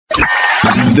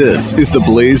This is the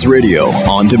Blaze Radio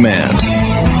on demand.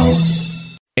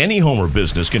 Any home or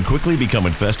business can quickly become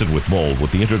infested with mold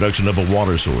with the introduction of a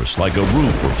water source like a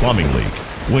roof or plumbing leak.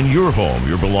 When your home,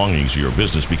 your belongings, or your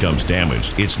business becomes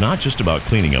damaged, it's not just about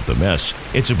cleaning up the mess,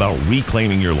 it's about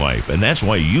reclaiming your life, and that's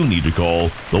why you need to call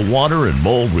the Water and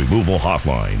Mold Removal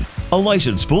Hotline. A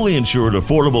licensed, fully insured,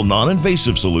 affordable,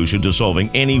 non-invasive solution to solving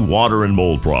any water and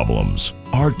mold problems.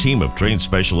 Our team of trained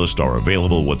specialists are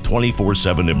available with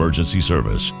 24/7 emergency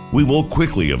service. We will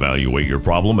quickly evaluate your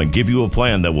problem and give you a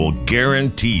plan that will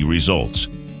guarantee results.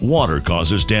 Water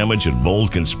causes damage and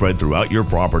mold can spread throughout your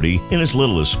property in as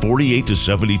little as 48 to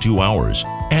 72 hours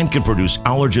and can produce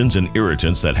allergens and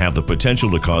irritants that have the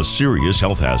potential to cause serious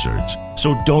health hazards.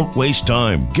 So don't waste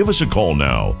time. Give us a call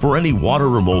now. For any water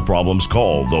or mold problems,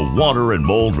 call the Water and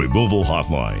Mold Removal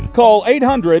Hotline. Call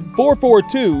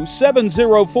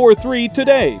 800-442-7043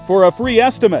 today for a free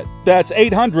estimate. That's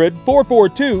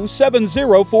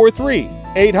 800-442-7043.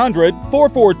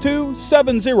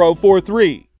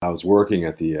 800-442-7043. I was working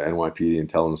at the NYPD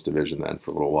Intelligence Division then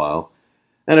for a little while,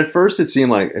 and at first it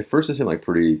seemed like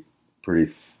pretty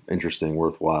interesting,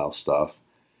 worthwhile stuff.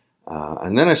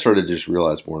 And then I started to just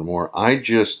realize more and more.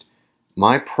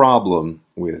 My problem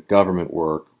with government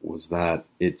work was that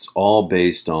it's all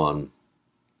based on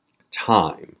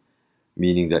time,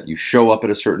 meaning that you show up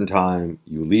at a certain time,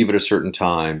 you leave at a certain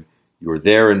time, you're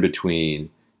there in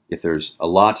between. If there's a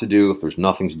lot to do, if there's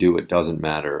nothing to do, it doesn't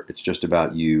matter. It's just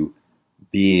about you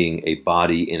being a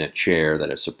body in a chair that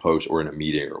is supposed, or in a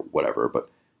meeting or whatever, but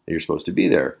you're supposed to be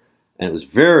there. And it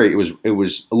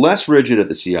was less rigid at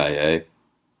the CIA. It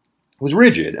was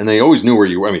rigid, and they always knew where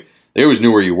you were. I mean, they always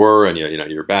knew where you were, and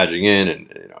you're badging in, and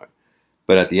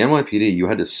But at the NYPD, you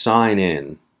had to sign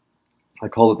in. I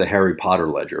call it the Harry Potter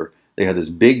ledger. They had this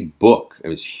big book. It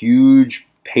was huge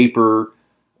paper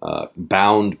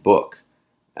bound book.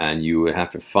 And you would have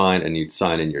to you'd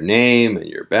sign in your name and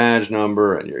your badge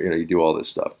number, and you do all this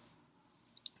stuff.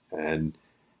 And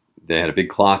they had a big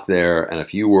clock there, and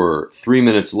if you were 3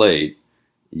 minutes late,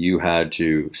 you had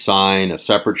to sign a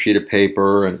separate sheet of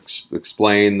paper and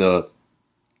explain if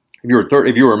you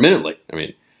were a minute late. I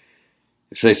mean,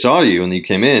 if they saw you and you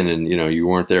came in and you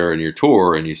weren't there in your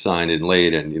tour and you signed in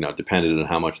late, and depended on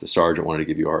how much the sergeant wanted to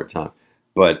give you a hard time,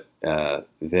 but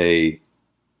they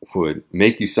would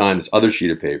make you sign this other sheet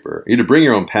of paper. You had to bring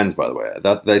your own pens, by the way. I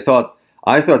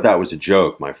thought that was a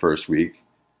joke my first week. I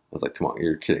was like, come on,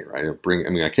 you're kidding, right?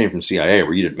 I came from CIA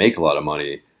where you didn't make a lot of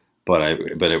money, but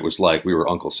it was like we were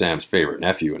Uncle Sam's favorite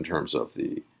nephew in terms of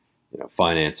the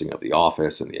financing of the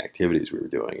office and the activities we were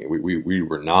doing. We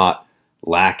were not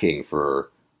lacking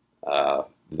for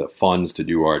the funds to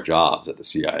do our jobs at the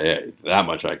CIA. That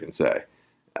much I can say.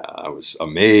 I was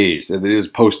amazed. It was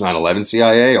post 9/11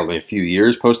 CIA, only a few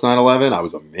years post 9/11. I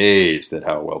was amazed at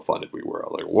how well funded we were. I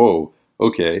was like, whoa,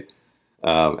 okay.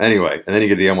 Anyway, and then you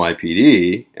get the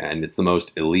NYPD, and it's the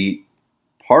most elite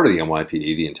part of the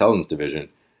NYPD, the intelligence division.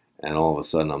 And all of a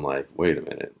sudden, I'm like, wait a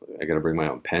minute, I got to bring my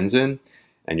own pens in,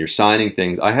 and you're signing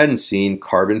things. I hadn't seen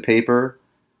carbon paper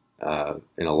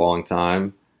in a long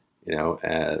time.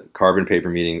 Carbon paper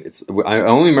meaning I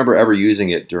only remember ever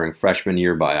using it during freshman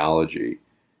year biology.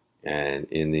 And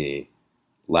in the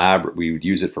lab, we would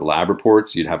use it for lab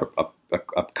reports. You'd have a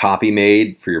copy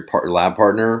made for your lab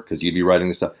partner because you'd be writing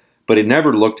the stuff. But it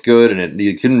never looked good, and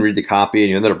you couldn't read the copy, and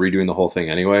you ended up redoing the whole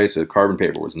thing anyway. So carbon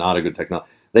paper was not a good technology.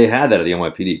 They had that at the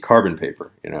NYPD, carbon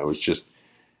paper. It was just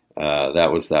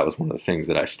that was one of the things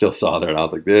that I still saw there, and I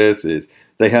was like,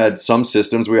 They had some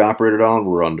systems we operated on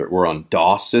were on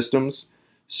DOS systems,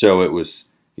 so it was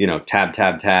tab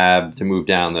to move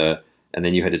down and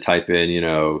then you had to type in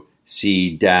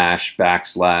C dash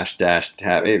backslash dash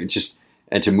tab.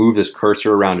 And to move this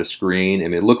cursor around a screen,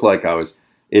 and it looked like the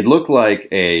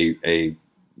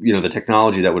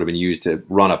technology that would have been used to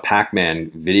run a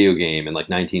Pac-Man video game in like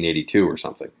 1982 or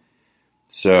something.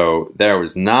 So it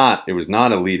was not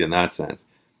elite in that sense.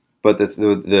 But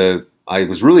I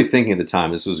was really thinking at the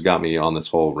time, got me on this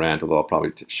whole rant, although I'll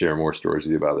probably share more stories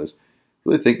with you about this,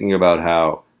 really thinking about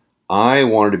how I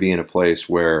wanted to be in a place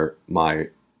where my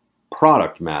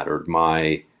product mattered,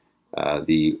 the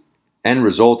end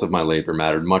result of my labor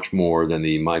mattered much more than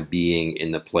my being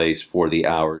in the place for the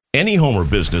hours. Any home or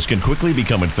business can quickly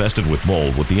become infested with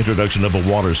mold with the introduction of a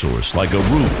water source like a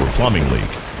roof or plumbing leak.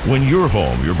 When your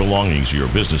home, your belongings, or your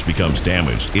business becomes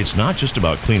damaged, it's not just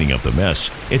about cleaning up the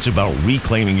mess, it's about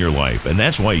reclaiming your life, and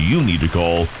that's why you need to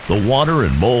call the Water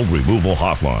and Mold Removal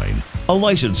Hotline. a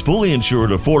licensed, fully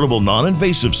insured, affordable,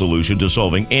 non-invasive solution to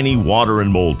solving any water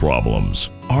and mold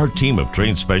problems. Our team of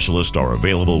trained specialists are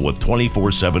available with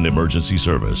 24/7 emergency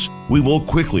service. We will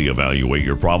quickly evaluate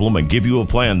your problem and give you a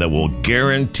plan that will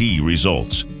guarantee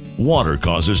results. Water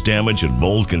causes damage and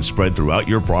mold can spread throughout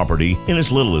your property in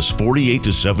as little as 48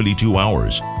 to 72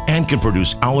 hours and can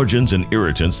produce allergens and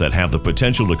irritants that have the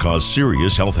potential to cause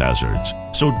serious health hazards.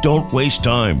 So don't waste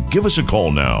time. Give us a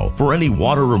call now. For any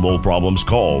water or mold problems,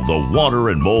 call the Water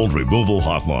and Mold Removal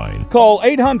Hotline. Call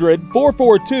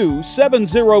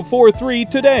 800-442-7043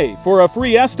 today for a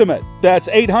free estimate. That's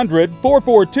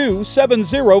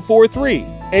 800-442-7043.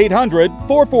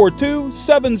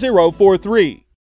 800-442-7043.